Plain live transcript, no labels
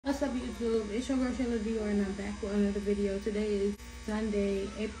What's up, YouTube? It's your girl Shayla Dior, and I'm back with another video. Today is Sunday,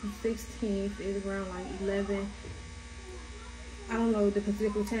 April 16th. It's around like 11. I don't know the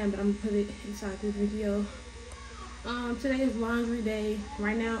particular time, but I'm gonna put it inside this video. Today is laundry day.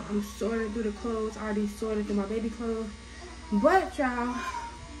 Right now, I'm sorting through the clothes. I already sorted through my baby clothes, but y'all,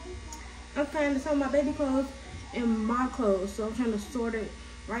 I'm trying to sort my baby clothes and my clothes. So I'm trying to sort it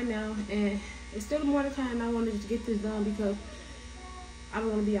right now, and it's still the morning time. And I want to just get this done because I don't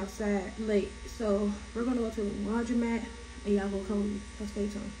want to be outside late. So we're gonna go to the laundromat and y'all gonna come with me. So stay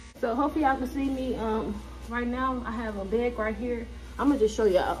tuned. So hopefully y'all can see me. Right now I have a bag right here. I'm gonna just show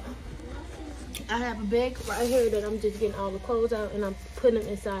y'all. I have a bag right here that I'm just getting all the clothes out and I'm putting them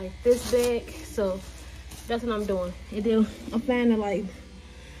inside this bag. So that's what I'm doing. And then I'm finding like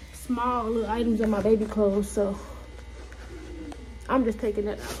small little items in my baby clothes. So I'm just taking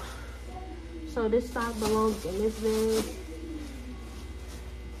that out. So this sock belongs in this bag.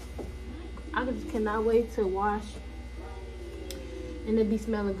 I just cannot wait to wash and it be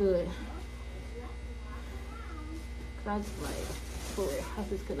smelling good. Cause I just like, for real, I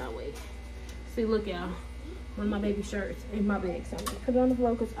just cannot wait. See, look y'all, one of my baby shirts in my bag. So I'm gonna put it on the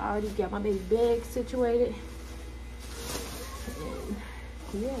floor because I already got my baby bag situated. And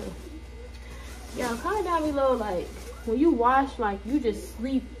yeah. Y'all comment down below, like, when you wash, like, you just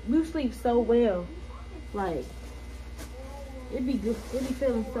sleep, you sleep so well. Like, it be good. It be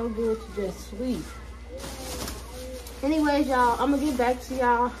feeling so good to just sleep. Anyways, y'all, I'm gonna get back to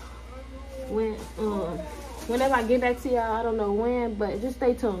y'all when whenever I get back to y'all. I don't know when, but just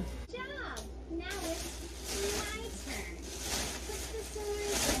stay tuned. Good job. Now it's my turn. Put the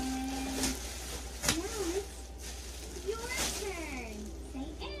sword in. Now it's your turn. Say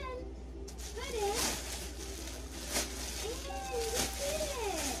in. Put it. And put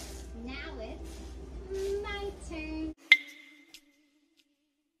it. Now it's my turn.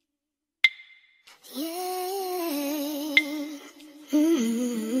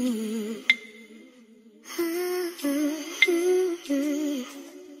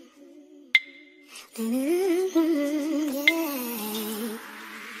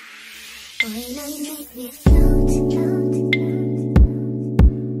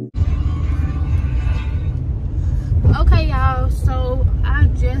 Okay, y'all, so I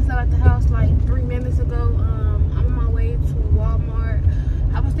just left the house like 3 minutes ago. I'm on my way to Walmart.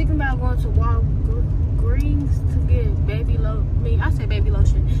 I was thinking about going to Walgreens to get baby lotion. I said baby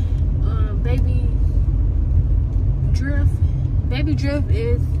lotion. Baby Drift. Baby Drift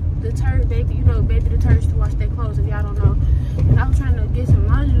is detergent, baby. You know, baby detergent to wash their clothes. If y'all don't know, and I was trying to get some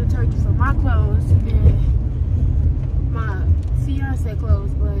laundry detergent for my clothes and my fiance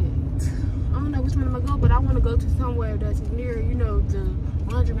clothes, but I don't know which one I'm gonna go. But I want to go to somewhere that's near, you know, the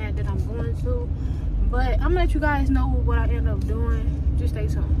laundromat that I'm going to. But I'm gonna let you guys know what I end up doing. Just stay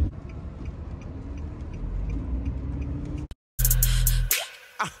tuned.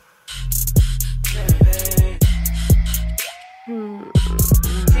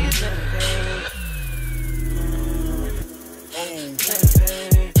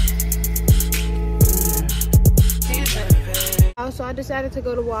 So I decided to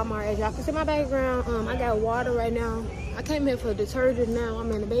go to Walmart. As y'all can see in my background, I got water right now. I came here for detergent. Now I'm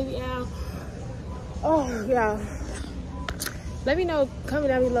in the baby aisle. Oh yeah. Let me know, comment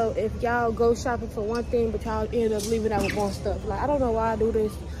down below if y'all go shopping for one thing but y'all end up leaving out with more stuff. Like, I don't know why I do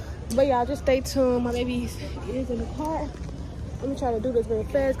this, but y'all just stay tuned. My baby is in the car. Let me try to do this very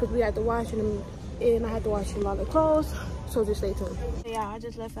fast because we have to wash them and I have to wash a lot of clothes. So just stay tuned. Yeah, I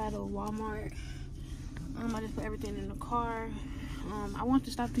just left out of Walmart. I just put everything in the car. I want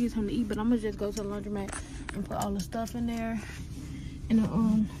to stop to get something to eat, but I'm gonna just go to the laundromat and put all the stuff in there in the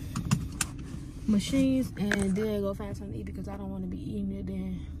machines, and then go find something to eat because I don't want to be eating it.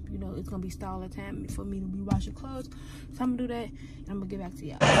 Then, you know, it's gonna be stalling time for me to be washing clothes. So I'm gonna do that and I'm gonna get back to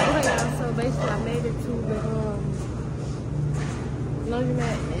y'all. Okay, y'all, so basically I made it to the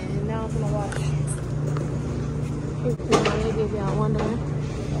laundromat and now I'm gonna wash. If y'all wondering,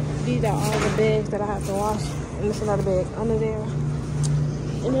 these are all the bags that I have to wash, and there's another bag under there.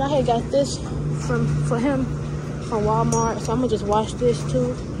 And then I had got this for him from Walmart, so I'm gonna just wash this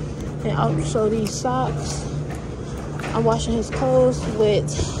too. And also these socks. I'm washing his clothes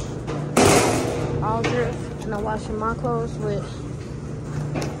with All Drift, and I'm washing my clothes with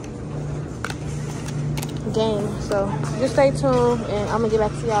Game. So just stay tuned, and I'm gonna get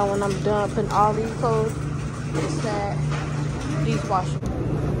back to y'all when I'm done putting all these clothes inside these washers.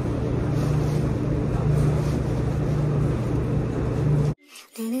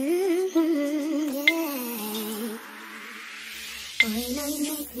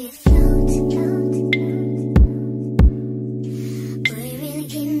 make me float, float. Boy, really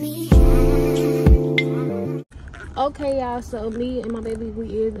give me Okay, y'all, so me and my baby, we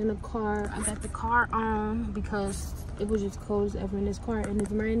is in the car. I got the car on because it was just cold as ever in this car and it's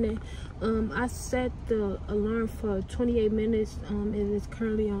raining. I set the alarm for 28 minutes. It is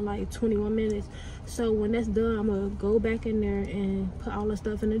currently on like 21 minutes. So when that's done, I'm gonna go back in there and put all the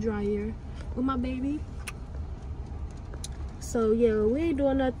stuff in the dryer with my baby. So yeah, we ain't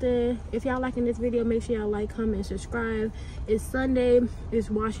doing nothing. If y'all liking this video, make sure y'all like, comment, subscribe. It's Sunday, it's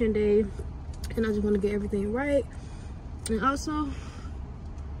washing day, and I just want to get everything right. And also,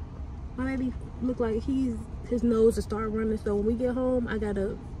 my baby look like his nose is start running. So when we get home, I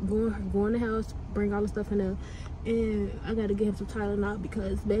gotta go in the house, bring all the stuff in there, and I gotta get him some Tylenol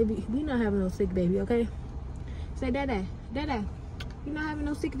because baby, we not having no sick baby, okay? Say dada, dada. You not having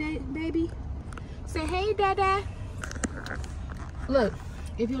no sick baby? Say hey dada. Look,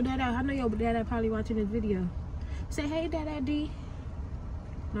 if your dada, I know your dada probably watching this video. Say hey dada D.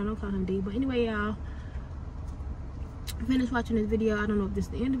 No, don't call him D. But anyway, y'all, finish watching this video. I don't know if this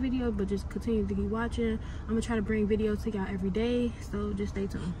is the end of the video, but just continue to keep watching. I'm gonna try to bring videos to y'all every day, so just stay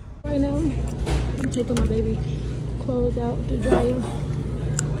tuned. Right now, I'm checking my baby clothes out the dryer.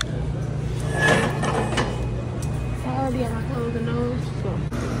 I already have my clothes and those, so.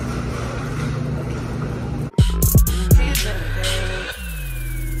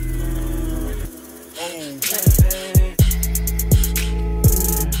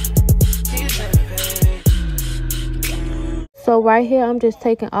 So right here, I'm just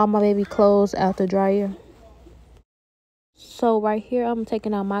taking all my baby clothes out the dryer. So right here, I'm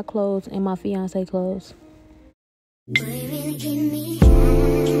taking out my clothes and my fiance clothes.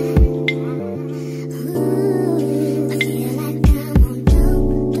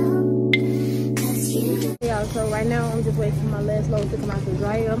 Yeah, so right now, I'm just waiting for my last load to come out the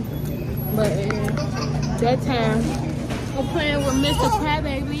dryer. But that time, I'm playing with Mr.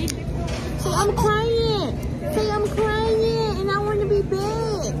 Crybaby. So I'm crying. Say I'm crying and I want to be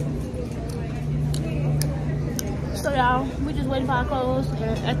big. So y'all, we just waiting for our clothes,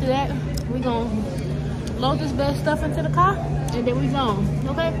 and after that, we gonna load this bad stuff into the car, and then we gone.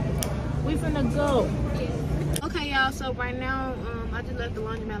 Okay, we finna go. Okay, y'all. So right now, I just left the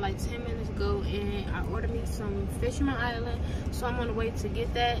laundromat like 10 minutes ago, and I ordered me some Fisherman Island. So I'm on the way to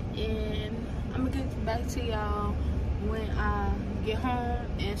get that, and I'm gonna get back to y'all when I get home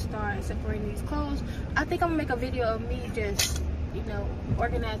and start separating these clothes. I think I'm gonna make a video of me just, you know,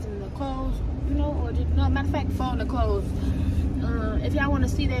 organizing the clothes, you know, or just, no, matter of fact, folding the clothes. If y'all want to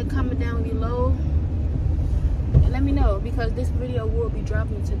see that, comment down below and let me know, because this video will be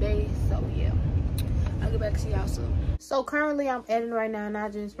dropping today. So yeah, I'll get back to y'all soon. So currently I'm editing right now, and I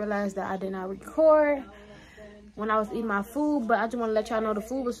just realized that I did not record when I was eating my food, but I just want to let y'all know the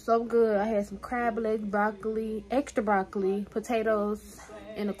food was so good. I had some crab legs, broccoli, extra broccoli, potatoes,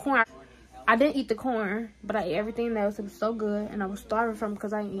 and the corn. I didn't eat the corn, but I ate everything else. It was so good, and I was starving from it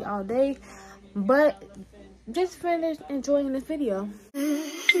because I didn't eat all day. But just finished enjoying this video.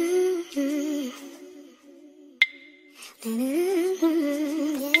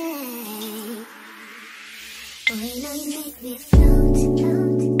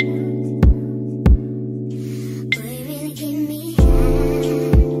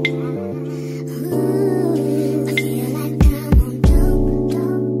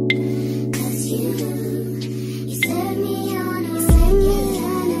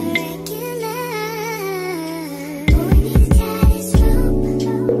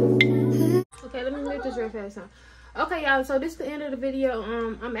 Okay, y'all, so this is the end of the video.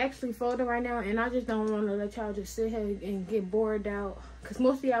 I'm actually folding right now, and I just don't want to let y'all just sit here and get bored out, because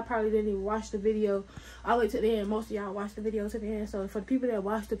most of y'all probably didn't even watch the video all the way to the end. Most of y'all watched the video to the end. So for the people that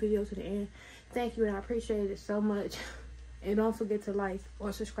watched the video to the end, thank you, and I appreciate it so much. And don't forget to like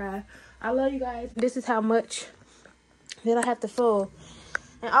or subscribe. I love you guys. This is how much that I have to fold.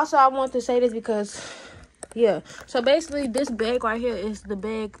 And also, I want to say this because, yeah, so basically this bag right here is the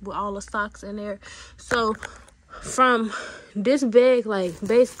bag with all the socks in there. So from this bag, like,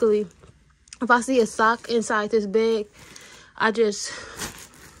 basically, if I see a sock inside this bag, I just,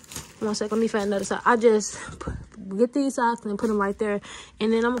 1 second, let me find another sock. I just get these socks and put them right there,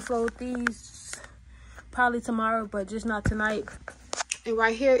 and then I'm gonna fold these probably tomorrow, but just not tonight. And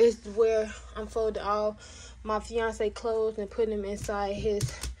right here is where I'm folding all my fiance clothes and putting them inside his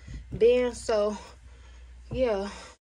bin. So yeah.